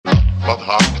att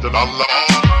hakten alla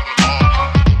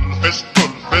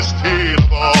Fullfest hela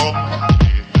dagen.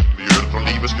 Mjöl från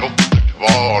livets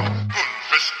grottekvarn.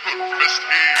 Fullfest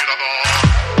hela dagen.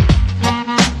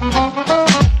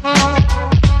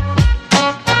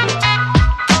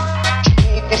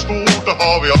 Stå på skor, det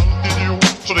har vi alltid gjort.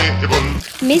 Så det är väl.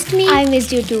 Missed me? I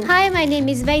missed you too. Hi, my name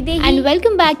is Vaidehi and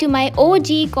welcome back to my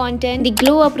OG content, the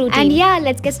glow up routine. And yeah,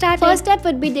 let's get started. First step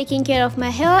would be taking care of my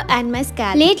hair and my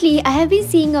scalp. Lately, I have been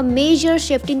seeing a major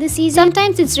shift in the season.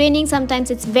 Sometimes it's raining,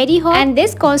 sometimes it's very hot, and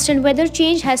this constant weather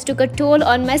change has took a toll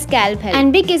on my scalp health.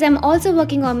 And because I'm also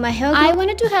working on my hair growth, I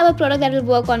wanted to have a product that will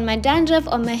work on my dandruff,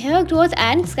 on my hair growth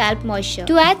and scalp moisture.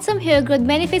 To add some hair growth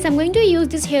benefits, I'm going to use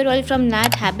this hair oil from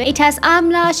Nat Habit. It has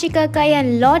amla, shikakai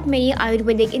and lot many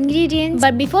Ayurvedic ingredients.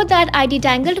 But before that, I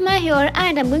detangled my hair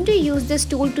and I'm going to use this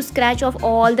tool to scratch off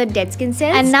all the dead skin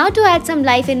cells. And now to add some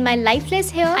life in my lifeless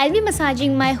hair, I'll be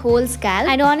massaging my whole scalp.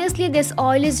 And honestly, this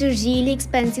oil is really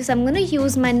expensive, so I'm going to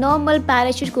use my normal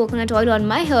parachute coconut oil on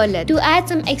my hair length. To add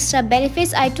some extra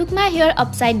benefits, I took my hair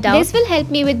upside down. This will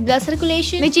help me with blood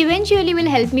circulation, which eventually will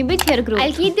help me with hair growth.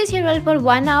 I'll keep this hair oil for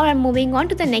 1 hour and moving on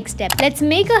to the next step. Let's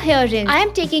make a hair rinse. I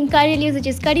am taking curry leaves, which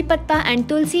is curry patta and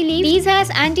tulsi leaves. These has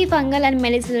antifungal and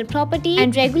medicinal properties,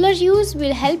 and regular use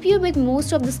will help you with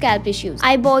most of the scalp issues.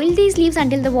 I boil these leaves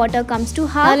until the water comes to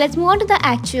half. Now let's move on to the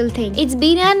actual thing. It's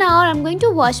been an hour. I'm going to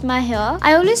wash my hair.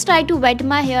 I always try to wet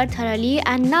my hair thoroughly,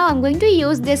 and now I'm going to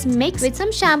use this mix with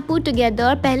some shampoo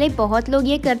together. पहले बहुत लोग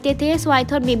ये करते थे, so I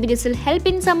thought maybe this will help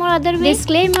in some or other way.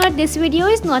 Disclaimer: this video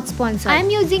is not sponsored. I'm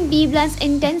using BBlunt's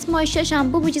Intense Moisture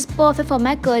shampoo, which is perfect for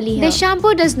my curly hair. This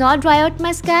shampoo does not dry out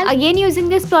my scalp. Again, using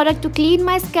this product to clean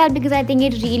my scalp because I think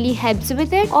it really helps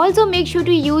with it. Also, make sure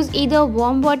to use either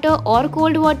warm water or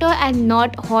cold water and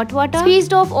not hot water.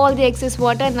 Squeezed off all the excess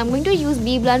water, and I'm going to use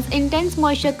BBlunt's Intense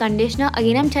Moisture conditioner.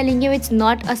 Again, I'm telling you, it's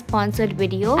not a sponsored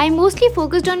video. I mostly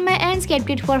focused on my ends, kept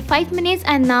it for 5 minutes,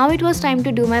 and now it was time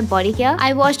to do my body care.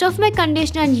 I washed off my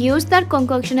conditioner and used that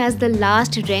concoction as the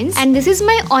last rinse. And this is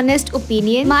my honest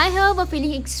opinion. My hair was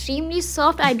feeling extremely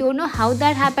soft. I don't know how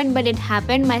that happened, but it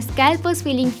happened. My scalp was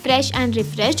feeling fresh and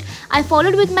refreshed. I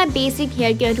followed with my basic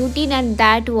hair care routine, and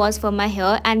that was for my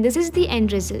hair, and this is the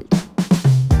end result.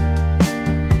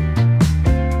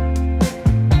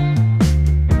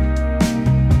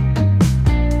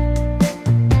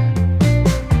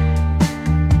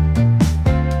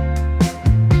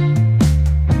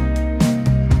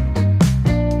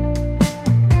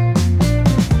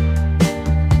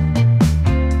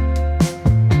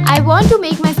 I want to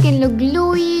make my skin look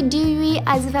glowy, dewy,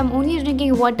 as if I'm only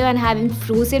drinking water and having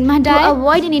fruits in my diet. To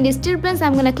avoid any disturbance,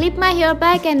 I'm gonna clip my hair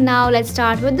back, and now let's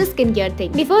start with the skincare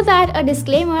thing. Before that, a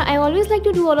disclaimer: I always like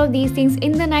to do all of these things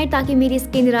in the night ताकि मेरी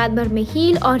skin रात भर में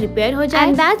heal और repair हो जाए.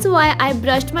 And that's why I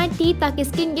brushed my teeth ताकि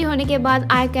skin के होने के बाद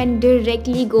I can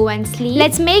directly go and sleep.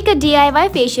 Let's make a DIY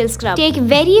facial scrub. Take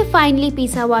very finely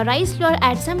pisa हुआ rice flour,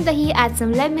 add some dahi, add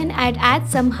some lemon, add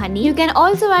some honey. You can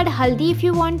also add haldi if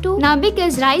you want to. Now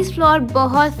because rice flour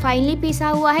बहुत finely पिसा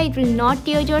हुआ है, it will not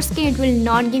tear your skin, it will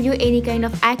not give you any kind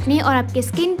of acne, और आपके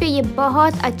skin पे ये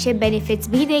बहुत अच्छे benefits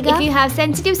भी देगा. If you have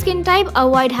sensitive skin type,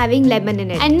 avoid having lemon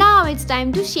in it. And now it's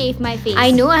time to shave my face.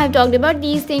 I know I have talked about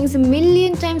these things a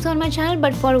million times on my channel,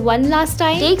 but for one last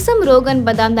time, take some Rogan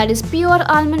Badam, that is pure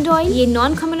almond oil. ये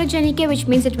non-comedogenic है, which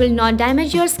means it will not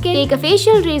damage your skin. Take a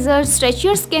facial razor, stretch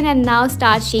your skin, and now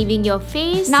start shaving your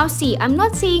face. Now see, I'm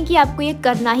not saying कि आपको ये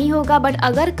करना ही होगा, but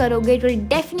अगर करोगे, it will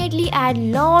definitely add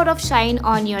lot of shine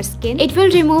on your skin. It will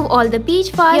remove all the peach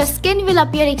fuzz. Your skin will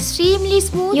appear extremely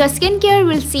smooth. Your skincare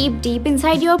will seep deep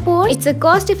inside your pores. It's a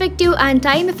cost-effective and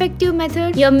time-effective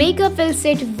method. Your makeup will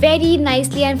sit very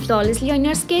nicely and flawlessly on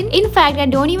your skin. In fact, I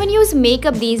don't even use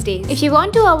makeup these days. If you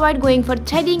want to avoid going for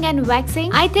threading and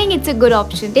waxing, I think it's a good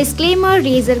option. Disclaimer: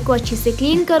 razor को अच्छे से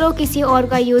clean करो, किसी और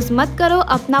का use मत करो,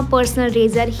 अपना personal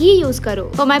razor ही use करो.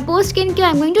 For my post skincare,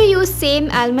 I'm going to use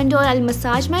same almond oil. I'll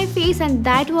massage my face, and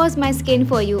that was my skin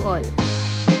for you all.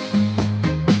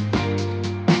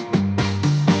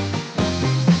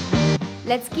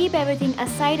 Let's keep everything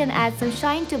aside and add some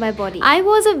shine to my body. I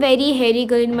was a very hairy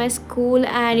girl in my school,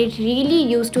 and it really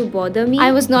used to bother me.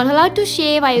 I was not allowed to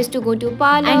shave. I used to go to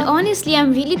parlor, and honestly,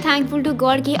 I'm really thankful to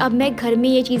God कि अब मैं घर में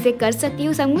ये चीजें कर सकती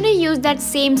हूँ. So I'm going to use that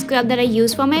same scrub that I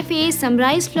use for my face, some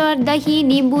rice flour, dahi,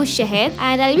 नींबू, शहद,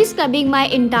 and I'll be scrubbing my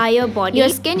entire body. Your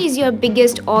skin is your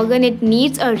biggest organ. It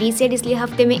needs a reset. इसलिए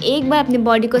हफ्ते में एक बार अपने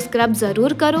body को scrub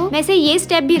जरूर करो. वैसे ये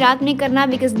स्टेप भी रात में करना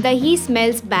because dahi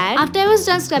smells bad. After I was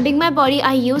done scrubbing my body,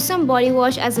 body, I use some body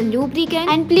wash as a lubricant.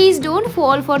 And please don't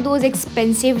fall for those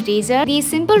expensive razors. These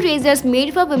simple razors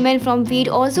made for women from Veet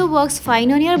also works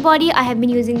fine on your body. I have been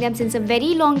using them since a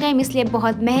very long time, इसलिए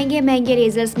बहुत महंगे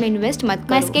razors में invest मत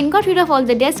करो. My skin got rid of all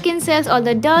the dead skin cells, all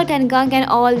the dirt and gunk and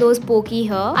all those pokey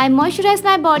hair. I moisturize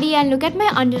my body and look at my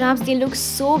underarms. They look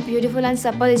so beautiful and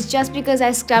supple. It's just because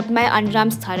I scrubbed my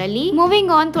underarms thoroughly. Moving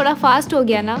on, थोड़ा fast हो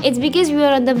गया ना? It's because we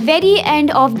are on the very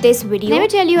end of this video. Let me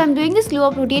tell you, I'm doing this glow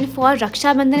up routine for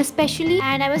Raksha Bandhan especially,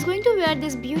 and I was going to wear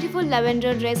this beautiful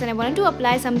lavender dress and I wanted to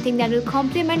apply something that will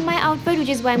complement my outfit, which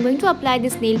is why I'm going to apply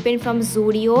this nail paint from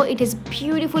Zudio. It is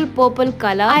beautiful purple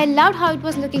color. I loved how it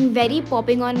was looking very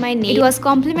popping on my nail. It was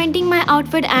complementing my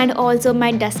outfit and also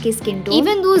my dusky skin tone.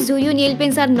 Even though Zudio nail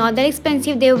paints are not that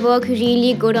expensive, they work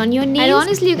really good on your nails. And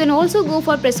honestly, you can also go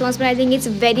for press-ons, but I think it's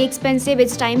very expensive.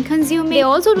 It's time consuming. They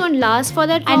also don't last for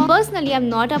that long. And personally, I'm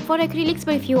not up for acrylics,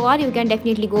 but if you are, you can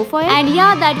definitely go for it. And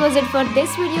yeah, that was it for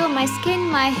this video. My skin,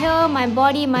 my hair, my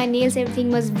body, my nails,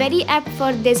 everything was very apt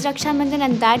for this Raksha Bandhan,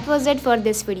 and that was it for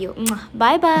this video.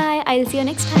 Bye bye. I'll see you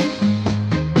next time.